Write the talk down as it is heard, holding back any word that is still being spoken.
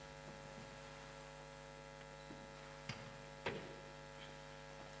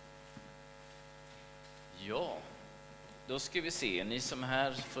Ja, då ska vi se. Ni som är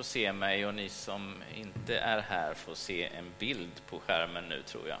här får se mig och ni som inte är här får se en bild på skärmen nu,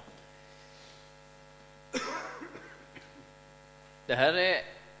 tror jag. Det här är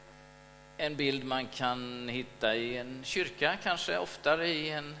en bild man kan hitta i en kyrka, kanske oftare i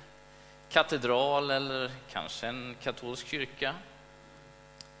en katedral eller kanske en katolsk kyrka.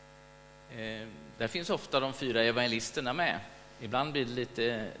 Där finns ofta de 4 evangelisterna med. Ibland blir det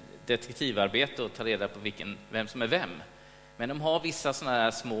lite detektivarbete att ta reda på vem som är vem. Men de har vissa såna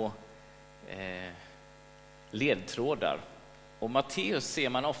här små ledtrådar. Och Matteus ser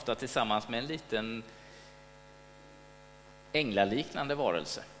man ofta tillsammans med en liten änglaliknande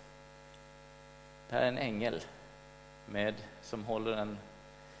varelse. Det här är en ängel som håller en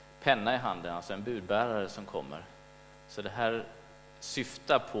penna i handen, alltså en budbärare som kommer. Så det här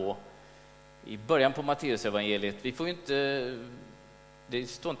syftar på, i början på Matteusevangeliet, det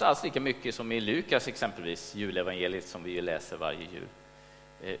står inte alls lika mycket som i Lukas exempelvis, julevangeliet som vi läser varje jul.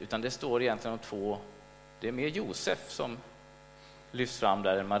 Utan det står egentligen om 2, det är mer Josef som lyfts fram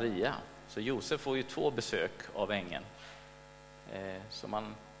där än Maria. Så Josef får ju 2 besök av ängeln. Så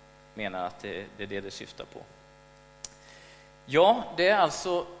man menar att det är det syftar på. Ja, det är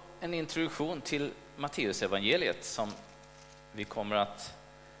alltså en introduktion till Matteusevangeliet som vi kommer att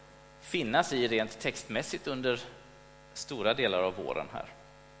finnas i rent textmässigt under stora delar av våren här.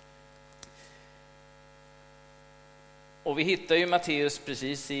 Och vi hittar ju Matteus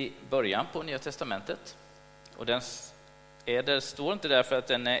precis i början på Nya testamentet. Och det står inte därför att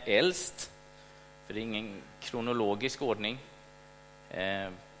den är äldst, för det är ingen kronologisk ordning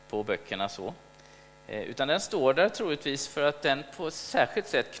på böckerna så. Utan den står där troligtvis för att den på ett särskilt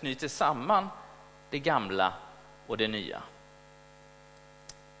sätt knyter samman det gamla och det nya.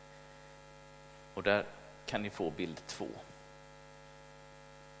 Och där kan ni få bild 2.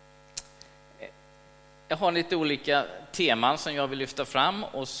 Jag har lite olika teman som jag vill lyfta fram,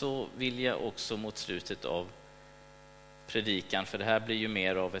 och så vill jag också mot slutet av predikan, för det här blir ju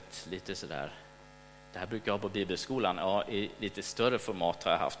mer av ett lite sådär, det här brukar jag ha på bibelskolan, ja, i lite större format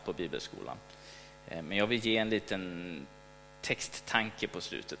har jag haft på bibelskolan. Men jag vill ge en liten texttanke på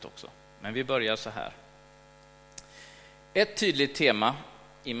slutet också. Men vi börjar så här. Ett tydligt tema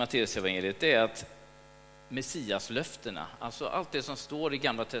i Matteusevangeliet är att Messiaslöftena, alltså allt det som står i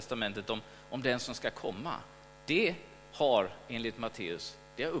Gamla testamentet om den som ska komma, det har enligt Matteus,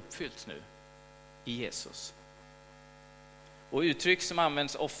 det har uppfyllts nu i Jesus. Och uttryck som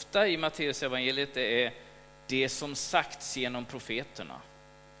används ofta i Matteusevangeliet är det som sagts genom profeterna,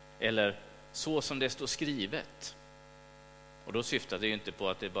 eller så som det står skrivet. Och då syftar det ju inte på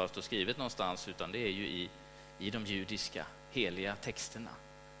att det bara står skrivet någonstans, utan det är ju i de judiska heliga texterna,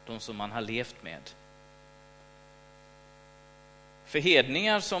 de som man har levt med. För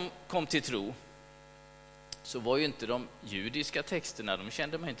hedningar som kom till tro så var ju inte de judiska texterna, de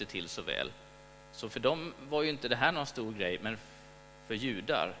kände man inte till så väl. Så för dem var ju inte det här någon stor grej, men för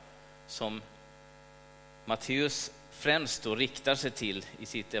judar som Matteus främst då riktar sig till i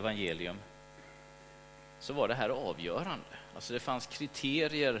sitt evangelium, så var det här avgörande. Alltså det fanns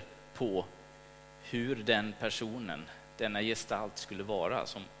kriterier på hur den personen, denna gestalt skulle vara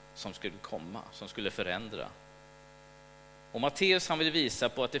som skulle komma, som skulle förändra. Och Matteus, han vill visa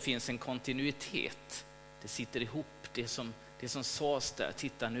på att det finns en kontinuitet. Det sitter ihop, det som sades där,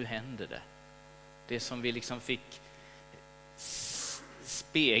 titta nu händer det. Det som vi liksom fick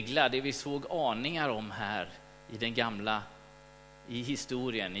spegla, det vi såg aningar om här i den gamla, i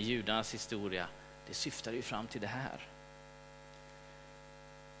historien, i judarnas historia, det syftar ju fram till det här.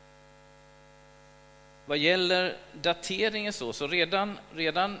 Vad gäller dateringen så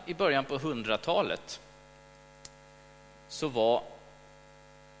redan i början på 100-talet så var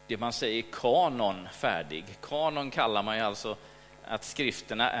det man säger kanon färdig. Kanon kallar man ju alltså att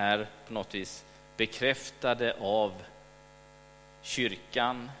skrifterna är på något vis bekräftade av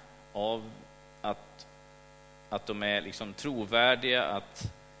kyrkan, av att de är liksom trovärdiga, att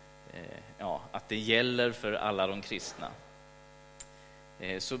det gäller för alla de kristna.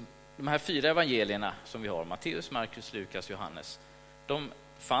 Så de här 4 evangelierna som vi har, Matteus, Markus, Lukas, Johannes, de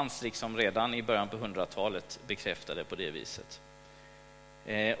fanns liksom redan i början på 100-talet bekräftade på det viset.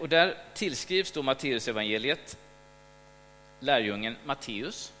 Och där tillskrivs då Matteusevangeliet lärjungen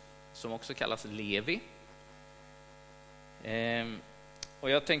Matteus, som också kallas Levi. Och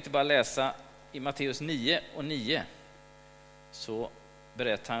jag tänkte bara läsa i Matteus 9:9, så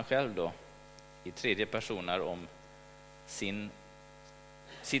berättar han själv då i tredje personer om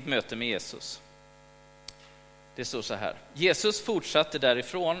sitt möte med Jesus. Det står så här: Jesus fortsatte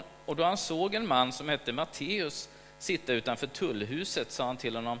därifrån, och då han såg en man som hette Matteus sitta utanför tullhuset sa han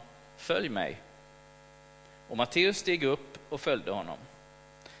till honom: följ mig. Och Matteus steg upp och följde honom.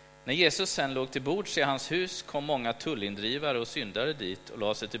 När Jesus sen låg till bords i hans hus kom många tullindrivare och syndare dit och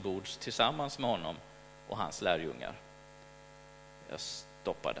la sig till bords tillsammans med honom och hans lärjungar. Jag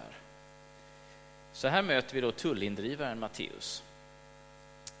stoppar där. Så här möter vi då tullindrivaren Matteus.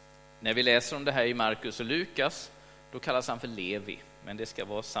 När vi läser om det här i Markus och Lukas, då kallas han för Levi, men det ska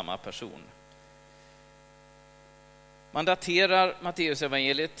vara samma person. Man daterar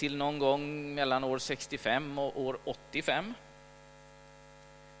Matteusevangeliet till någon gång mellan år 65 och år 85.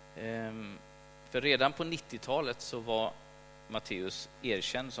 För redan på 90-talet så var Matteus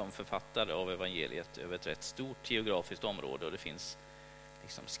erkänd som författare av evangeliet över ett rätt stort geografiskt område, och det finns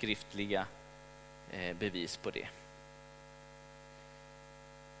liksom skriftliga bevis på det.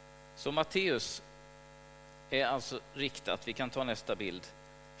 Så Matteus är alltså riktat, vi kan ta nästa bild,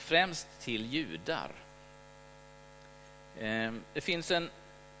 främst till judar. Det finns en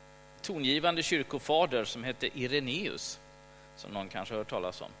tongivande kyrkofader som heter Irenaeus, som någon kanske har hört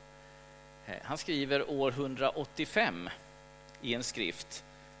talas om. Han skriver år 185 i en skrift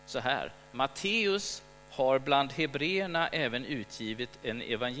så här: Matteus har bland hebreerna även utgivit en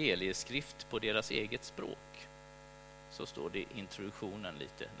evangelieskrift på deras eget språk. Så står det i introduktionen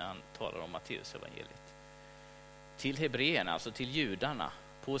lite när han talar om Matteusevangeliet. Till hebreerna, alltså till judarna,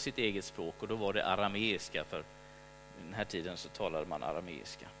 på sitt eget språk, och då var det arameiska, för den här tiden så talade man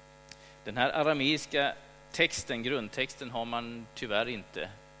arameiska. Den här arameiska texten, grundtexten, har man tyvärr inte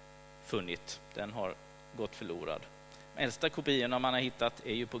funnit. Den har gått förlorad. De äldsta kopiorna man har hittat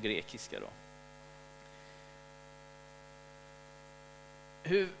är ju på grekiska då.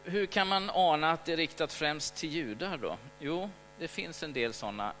 Hur kan man ana att det är riktat främst till judar då? Jo, det finns en del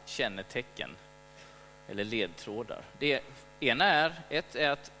sådana kännetecken eller ledtrådar. Det ena är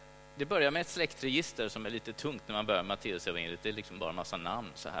att det börjar med ett släktregister som är lite tungt när man börjar med Matteusevangeliet. Det är liksom bara en massa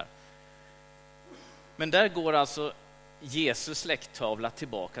namn så här. Men där går alltså Jesus släkttavla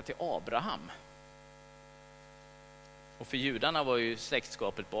tillbaka till Abraham. Och för judarna var ju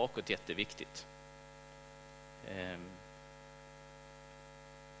släktskapet bakåt jätteviktigt.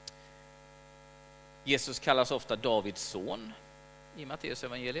 Jesus kallas ofta Davids son i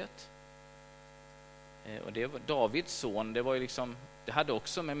Matteusevangeliet. Och det var Davids son, det var ju liksom, det hade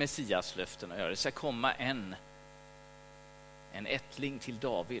också med Messiaslöften att göra. Det ska komma en ättling till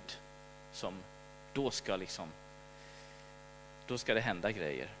David som då ska det hända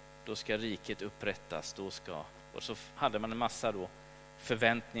grejer. Då ska riket upprättas, och så hade man en massa då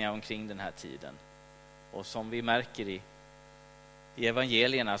förväntningar omkring den här tiden. Och som vi märker i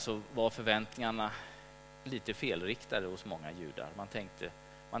evangelierna så var förväntningarna lite felriktade hos många judar.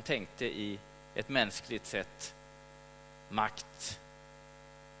 Man tänkte i ett mänskligt sätt makt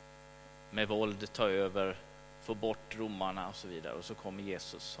med våld ta över, få bort romarna och så vidare. Och så kommer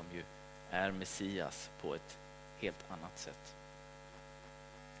Jesus som ju är Messias på ett helt annat sätt.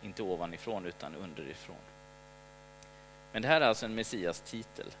 Inte ovanifrån utan underifrån. Men det här är alltså en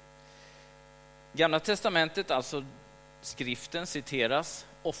Messias-titel. Gamla testamentet, alltså skriften, citeras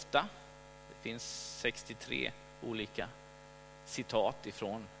ofta. Det finns 63 olika citat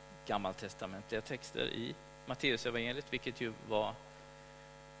ifrån gammaltestamentliga texter i Matteusevangeliet, vilket ju var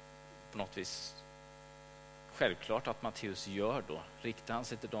på något vis självklart att Matteus gör då. Riktar han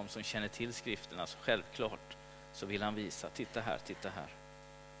sig till de som känner till skrifterna, så självklart så vill han visa, titta här.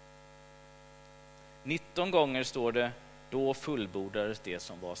 19 gånger står det, då fullbordades det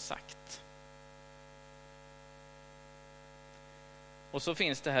som var sagt. Och så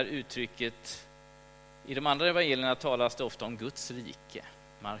finns det här uttrycket, i de andra evangelierna talas det ofta om Guds rike,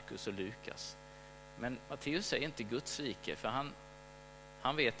 Markus och Lukas. Men Matteus säger inte Guds rike, för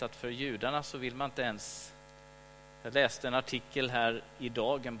han vet att för judarna så vill man inte ens... Jag läste en artikel här i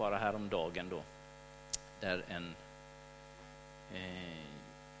Dagen, bara häromdagen då, där en...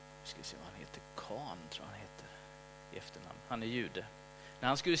 ska se vad han heter, Kan tror han heter i efternamn. Han är jude. När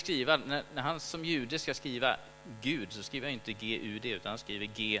han skulle skriva, när han som jude ska skriva Gud, så skriver han inte G-U-D utan han skriver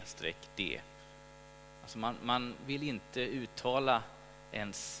G-D. Alltså man vill inte uttala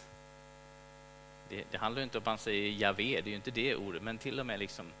ens, det handlar inte om att man säger Javé, det är ju inte det ordet, men till och med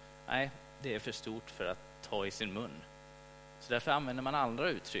liksom, nej, det är för stort för att ta i sin mun. Så därför använder man andra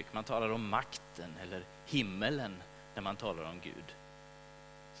uttryck. Man talar om makten eller himmelen när man talar om Gud.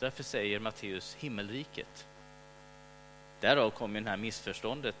 Så därför säger Matteus himmelriket. Därav kom ju det här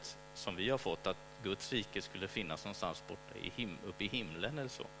missförståndet som vi har fått, att Guds rike skulle finnas någonstans borta uppe i himlen eller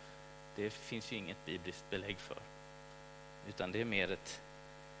så. Det finns ju inget bibliskt belägg för. Utan det är mer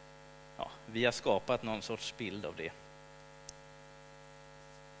vi har skapat någon sorts bild av det.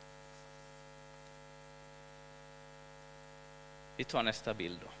 Vi tar nästa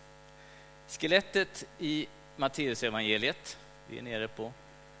bild då. Skelettet i Matteusevangeliet, vi är nere på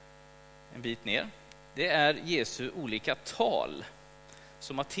en bit ner, det är Jesu olika tal.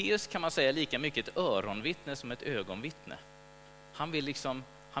 Så Matteus kan man säga är lika mycket ett öronvittne som ett ögonvittne. Han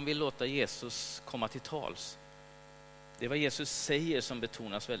vill låta Jesus komma till tals. Det är vad Jesus säger som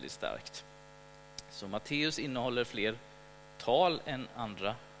betonas väldigt starkt. Så Matteus innehåller fler tal än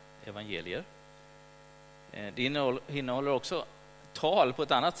andra evangelier. Det innehåller också tal på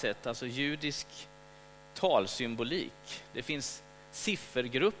ett annat sätt, alltså judisk talsymbolik. Det finns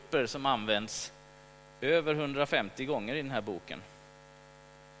siffergrupper som används över 150 gånger i den här boken.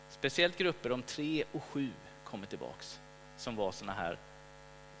 Speciellt grupper om 3 och 7 kommer tillbaks, som var såna här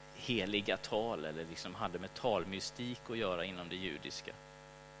heliga tal eller liksom hade med talmystik att göra inom det judiska.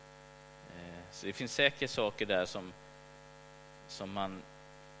 Så det finns säkert saker där som man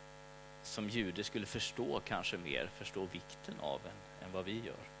som jude skulle förstå kanske mer, förstå vikten av än vad vi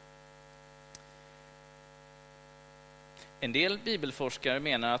gör. En del bibelforskare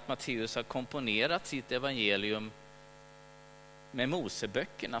menar att Matteus har komponerat sitt evangelium med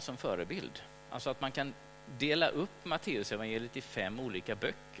Moseböckerna som förebild. Alltså att man kan dela upp Matteusevangeliet i 5 olika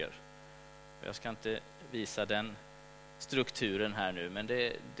böcker. Jag ska inte visa den strukturen här nu, men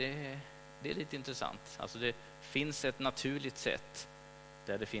det är lite intressant. Alltså det finns ett naturligt sätt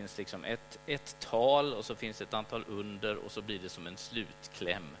där det finns liksom ett tal och så finns ett antal under och så blir det som en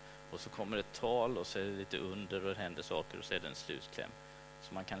slutkläm. Och så kommer ett tal och så är det lite under och det händer saker och så är det en slutkläm.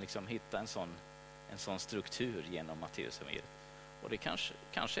 Så man kan liksom hitta en sån struktur genom Matteusevangeliet. Och det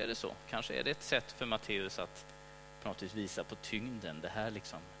kanske är det så. Kanske är det ett sätt för Matteus att på något vis visa på tyngden. Det här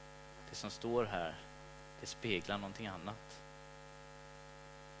liksom, det som står här, det speglar någonting annat.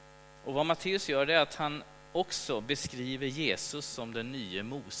 Och vad Matteus gör är att han också beskriver Jesus som den nya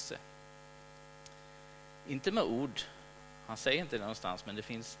Mose. Inte med ord, han säger inte det någonstans, men det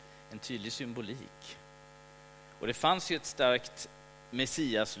finns en tydlig symbolik. Och det fanns ju ett starkt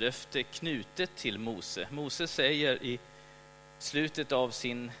messiaslöfte knutet till Mose. Mose säger i slutet av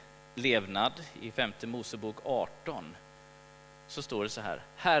sin levnad i 5:e Mosebok 18 så står det så här: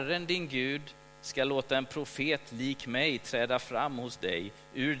 Herren din Gud ska låta en profet lik mig träda fram hos dig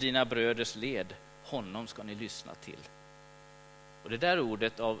ur dina bröders led. Honom ska ni lyssna till. Och det där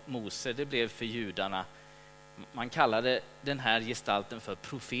ordet av Mose, det blev för judarna, man kallade den här gestalten för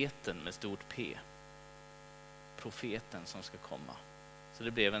profeten med stort P. Profeten som ska komma. Så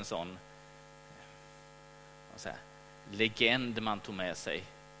det blev en sån legend man tog med sig.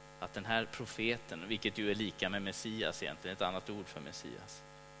 Att den här profeten, vilket ju är lika med Messias egentligen, ett annat ord för Messias.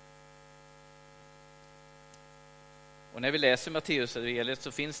 Och när vi läser Matteusevangeliet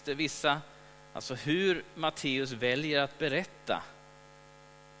så finns det vissa, alltså hur Matteus väljer att berätta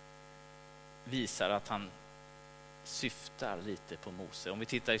visar att han syftar lite på Mose. Om vi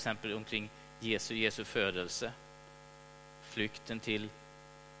tittar exempel omkring Jesu födelse, flykten till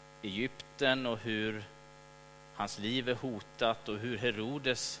Egypten och hur hans liv är hotat och hur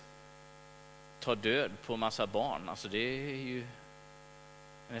Herodes tar död på massa barn. Alltså det är ju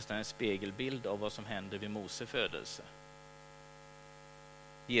nästan en spegelbild av vad som händer vid Mose födelse.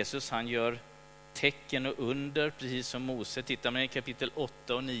 Jesus, han gör tecken och under precis som Mose. Tittar man i kapitel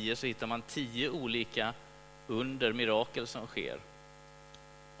 8 och 9 så hittar man 10 olika under, mirakel som sker.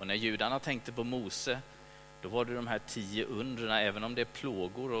 Och när judarna tänkte på Mose, då var det de här 10 undren, även om det är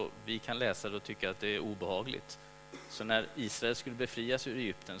plågor och vi kan läsa det och tycka att det är obehagligt. Så när Israel skulle befrias ur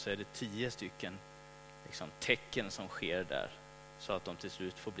Egypten så är det 10 stycken liksom, tecken som sker där så att de till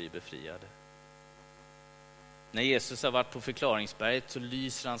slut får bli befriade. När Jesus har varit på förklaringsberget så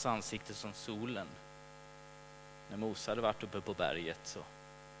lyser hans ansikte som solen. När Mose hade varit uppe på berget så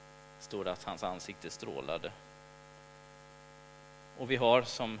står det att hans ansikte strålade. Och vi har,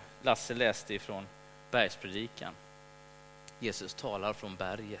 som Lasse läste ifrån bergspredikan, Jesus talar från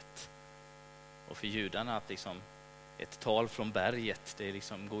berget. Och för judarna att liksom ett tal från berget, det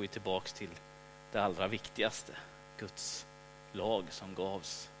liksom går ju tillbaks till det allra viktigaste, Guds lag som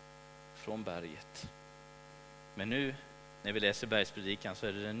gavs från berget. Men nu när vi läser bergspredikan så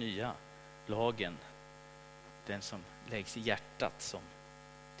är det den nya lagen, den som läggs i hjärtat, som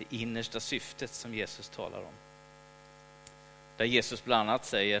det innersta syftet som Jesus talar om. Där Jesus bland annat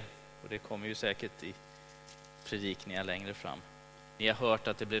säger, och det kommer ju säkert i predikningar längre fram: ni har hört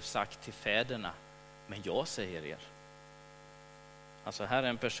att det blev sagt till fäderna, men jag säger er. Alltså här är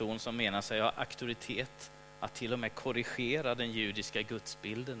en person som menar sig ha auktoritet att till och med korrigera den judiska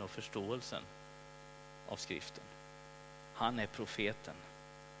gudsbilden och förståelsen av skriften. Han är profeten,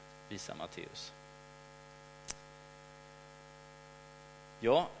 visar Matteus.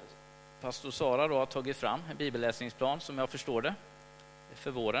 Ja, pastor Sara då har tagit fram en bibelläsningsplan som jag förstår det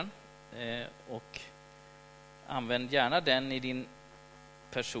för våren. Och Använd gärna den i din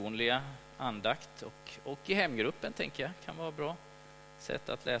personliga andakt och i hemgruppen, tänker jag, kan vara bra sätt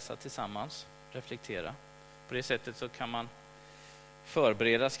att läsa tillsammans, reflektera. På det sättet så kan man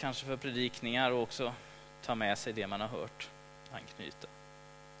förberedas kanske för predikningar och också ta med sig det man har hört, anknyta.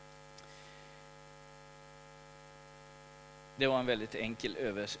 Det var en väldigt enkel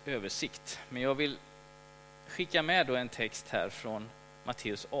översikt, men jag vill skicka med då en text här från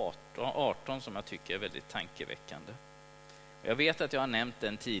Matteus 18 som jag tycker är väldigt tankeväckande. Jag vet att jag har nämnt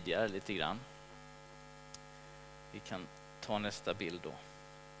den tidigare lite grann. Vi kan ta nästa bild då.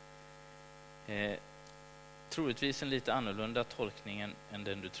 Troligtvis en lite annorlunda tolkning än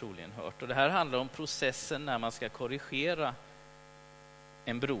den du troligen hört. Och det här handlar om processen när man ska korrigera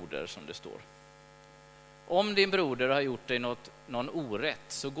en broder, som det står. Om din broder har gjort dig någon orätt,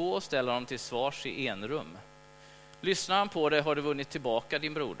 så gå och ställ honom till svars i enrum. Lyssnar han på dig har du vunnit tillbaka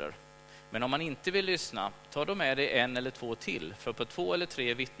din broder. Men om han inte vill lyssna, ta då med dig 1 eller 2 till, för på 2 eller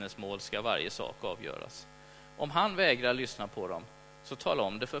 3 vittnesmål ska varje sak avgöras. Om han vägrar lyssna på dem, så tala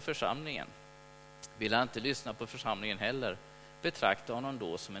om det för församlingen. Vill han inte lyssna på församlingen heller, betrakta honom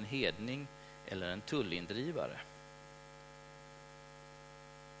då som en hedning eller en tullindrivare.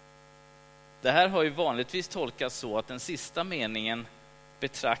 Det här har ju vanligtvis tolkats så att den sista meningen,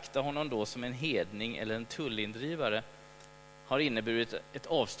 betrakta honom då som en hedning eller en tullindrivare, har inneburit ett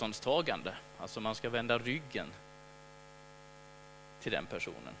avståndstagande. Alltså man ska vända ryggen till den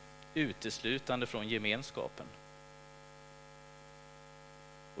personen, uteslutande från gemenskapen.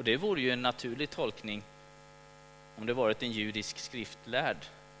 Och det vore ju en naturlig tolkning om det varit en judisk skriftlärd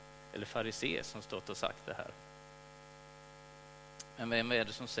eller farisé som stått och sagt det här. Men vem är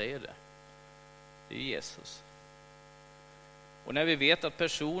det som säger det? Det är Jesus. Och när vi vet att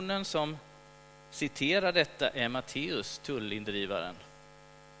personen som citerar detta är Matteus, tullindrivaren,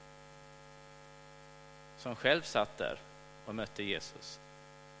 som själv satt där och mötte Jesus,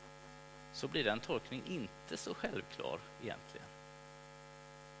 så blir den tolkningen inte så självklar egentligen.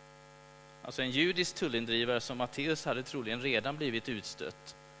 Alltså en judisk tullindrivare som Matteus hade troligen redan blivit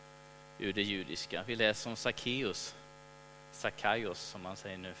utstött ur det judiska. Vi läser om Sackaios som man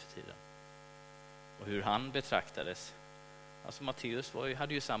säger nu för tiden. Och hur han betraktades. Alltså Matteus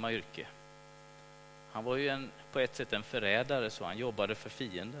hade ju samma yrke. Han var ju på ett sätt en förrädare, så han jobbade för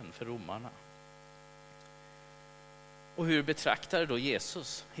fienden, för romarna. Och hur betraktade då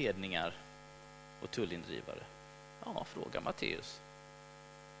Jesus hedningar och tullindrivare? Ja, fråga Matteus.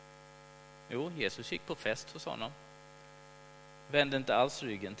 Jo, Jesus gick på fest hos honom. Vände inte alls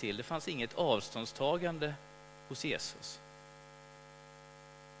ryggen till. Det fanns inget avståndstagande hos Jesus.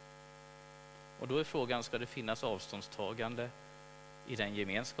 Och då är frågan, ska det finnas avståndstagande i den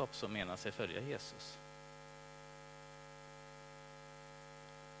gemenskap som menar sig följa Jesus?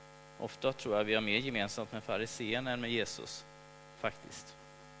 Ofta tror jag vi har mer gemensamt med fariséerna än med Jesus, faktiskt.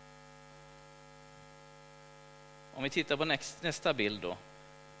 Om vi tittar på nästa bild då,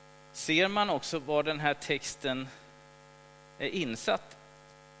 ser man också var den här texten är insatt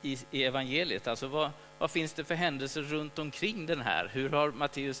i evangeliet. Alltså vad finns det för händelser runt omkring den här? Hur har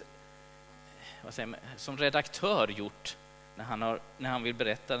Matteus som redaktör gjort när han vill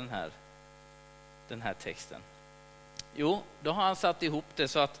berätta den här texten? Jo, då har han satt ihop det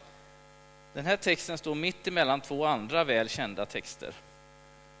så att den här texten står mitt emellan 2 andra väl kända texter.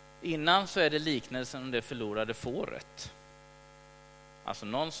 Innan så är det liknelsen om det förlorade fåret. Alltså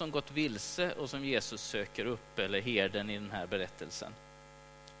någon som gått vilse och som Jesus söker upp, eller herden i den här berättelsen.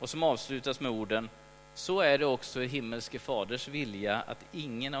 Och som avslutas med orden: så är det också i himmelske faders vilja att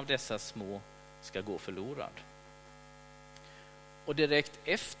ingen av dessa små ska gå förlorad. Och direkt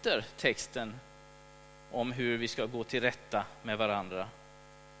efter texten om hur vi ska gå till rätta med varandra,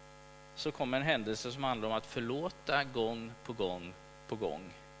 så kommer en händelse som handlar om att förlåta gång på gång på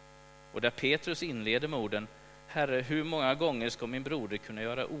gång. Och där Petrus inleder med orden: Herre, hur många gånger ska min broder kunna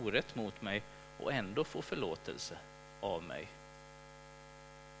göra orätt mot mig och ändå få förlåtelse av mig?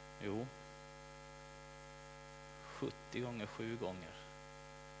 Jo, 70 gånger 7 gånger.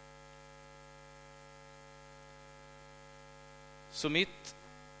 Så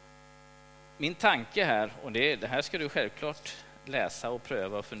min tanke här, och det här ska du självklart läsa och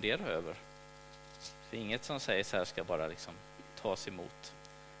pröva och fundera över. För inget som sägs här ska bara liksom tas emot.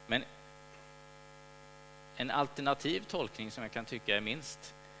 Men en alternativ tolkning som jag kan tycka är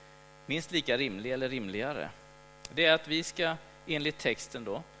minst lika rimlig eller rimligare, det är att vi ska enligt texten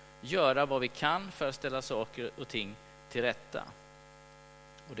då göra vad vi kan för att ställa saker och ting till rätta.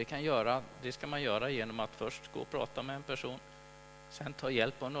 Och det ska man göra genom att först gå och prata med en person, sen ta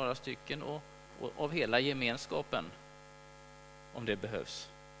hjälp av några stycken och av hela gemenskapen om det behövs.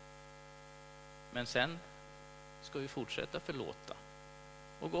 Men sen ska vi fortsätta förlåta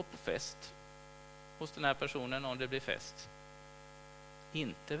och gå på fest hos den här personen om det blir fest.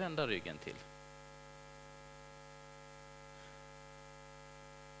 Inte vända ryggen till.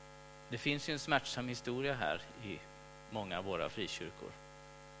 Det finns ju en smärtsam historia här i många av våra frikyrkor.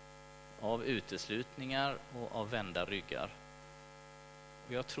 Av uteslutningar och av vända ryggar.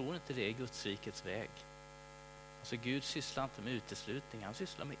 Och jag tror inte det är Guds rikets väg. Alltså Gud sysslar inte med uteslutning, han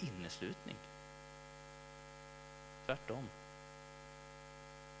sysslar med inneslutning. Tvärtom.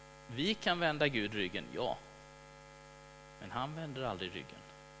 Vi kan vända Gud ryggen, ja. Men han vänder aldrig ryggen.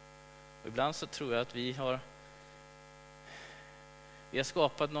 Och ibland så tror jag att vi har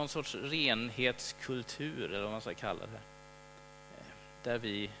skapat någon sorts renhetskultur, eller vad man ska kalla det. Där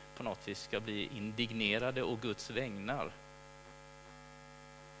vi på något vis ska bli indignerade och Guds vägnar.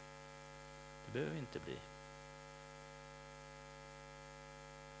 Det behöver vi inte bli.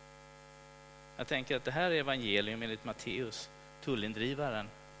 Jag tänker att det här är evangelium enligt Matteus, tullindrivaren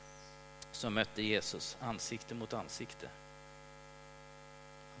som mötte Jesus ansikte mot ansikte.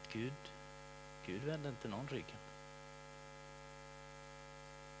 Att Gud vände inte någon ryggen.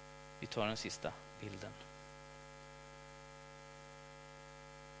 Vi tar den sista bilden.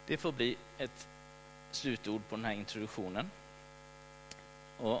 Det får bli ett slutord på den här introduktionen.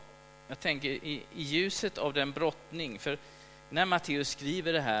 Och jag tänker i ljuset av den brottning, för när Matteus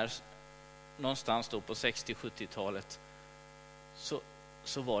skriver det här någonstans då på 60-70-talet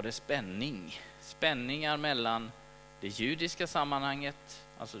så var det spänningar mellan det judiska sammanhanget,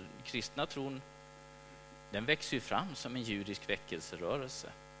 alltså kristna tron, den växer ju fram som en judisk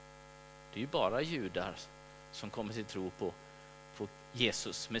väckelserörelse. Det är ju bara judar som kommer till tro på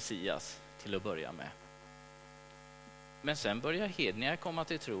Jesus, Messias, till att börja med. Men sen börjar hedningar komma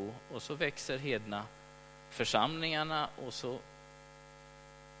till tro och så växer hedna församlingarna och så,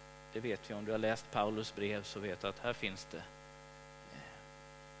 det vet vi om du har läst Paulus brev så vet du att här finns det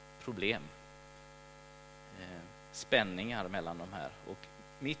problem, spänningar mellan de här. Och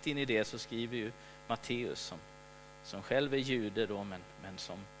mitt in i det så skriver ju Matteus som själv är jude då, men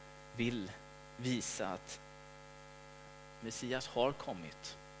som vill visa att Messias har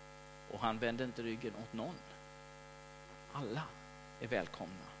kommit och han vänder inte ryggen åt någon. Alla är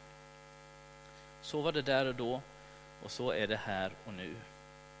välkomna. Så var det där och då och så är det här och nu.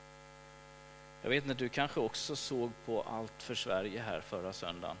 Jag vet inte, du kanske också såg på Allt för Sverige här förra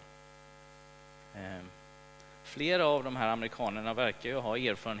söndagen. Flera av de här amerikanerna verkar ju ha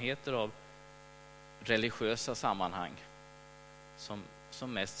erfarenheter av religiösa sammanhang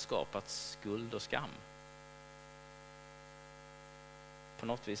som mest skapat skuld och skam. På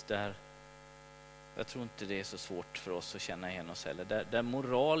något vis där, jag tror inte det är så svårt för oss att känna igen oss heller, där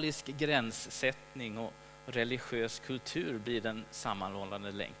moralisk gränssättning och religiös kultur blir den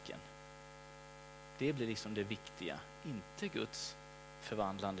sammanhållande länken. Det blir liksom det viktiga, inte Guds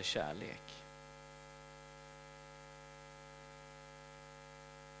förvandlande kärlek.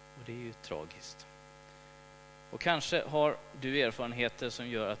 Och det är ju tragiskt. Och kanske har du erfarenheter som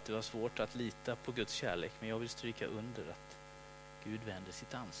gör att du har svårt att lita på Guds kärlek, men jag vill stryka under att Gud vänder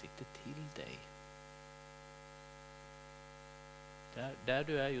sitt ansikte till dig. Där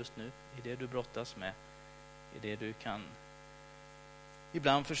du är just nu, i det du brottas med, i det du kan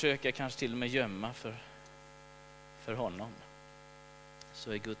ibland försöka kanske till och med gömma för honom,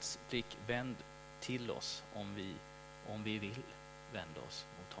 så är Guds blick vänd till oss om vi vill vända oss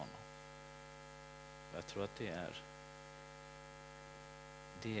mot honom. Jag tror att det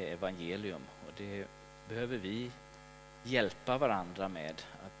är evangelium, och det behöver vi hjälpa varandra med,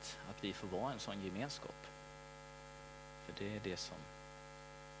 att vi får vara en sån gemenskap. För det är det som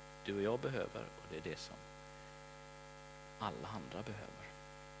du och jag behöver, och det är det som alla andra behöver.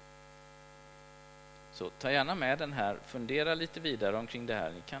 Så ta gärna med den här, fundera lite vidare omkring det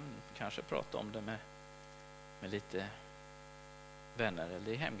här. Ni kan kanske prata om det med lite vänner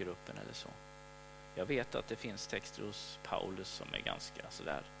eller i hemgruppen eller så. Jag vet att det finns texter hos Paulus som är ganska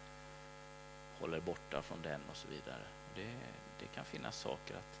sådär, håller borta från den och så vidare. Det kan finnas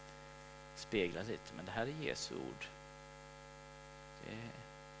saker att spegla lite, men det här är Jesu ord.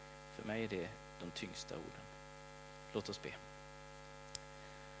 För mig är det de tyngsta orden. Låt oss be.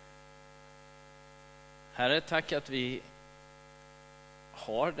 Herre, tack att vi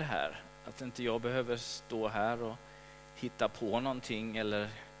har det här. Att inte jag behöver stå här och hitta på någonting eller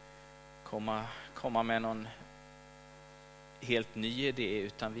komma med någon helt ny idé,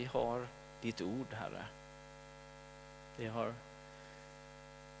 utan vi har ditt ord, Herre.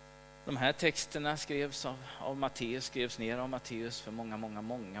 De här texterna skrevs av Matteus, skrevs ner av Matteus för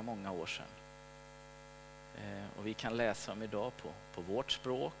många år sedan. Och vi kan läsa dem idag på vårt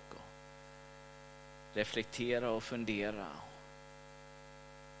språk. Och reflektera och fundera.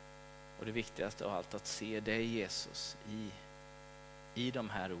 Och det viktigaste av allt, att se dig Jesus i de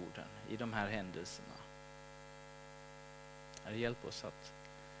här orden, i de här händelserna. Herre, hjälp oss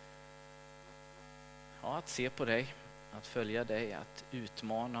att se på dig, att följa dig, att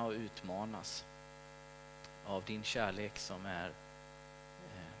utmana och utmanas av din kärlek som är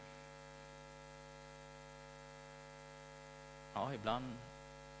ibland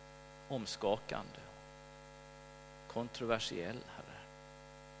omskakande, kontroversiell, Herre.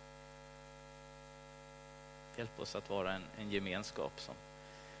 Hjälp oss att vara en gemenskap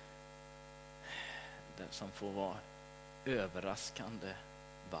som får vara överraskande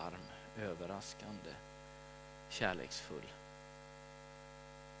varm, överraskande kärleksfull.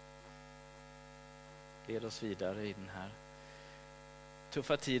 Led oss vidare i den här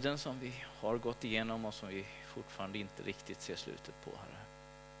tuffa tiden som vi har gått igenom och som vi fortfarande inte riktigt ser slutet på, Herre.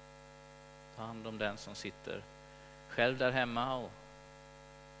 Ta hand om den som sitter själv där hemma och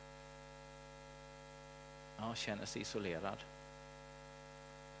känner sig isolerad.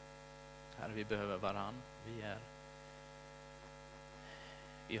 Herre, vi behöver varann.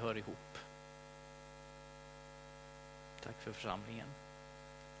 Vi hör ihop. Tack för församlingen.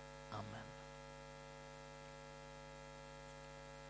 Amen.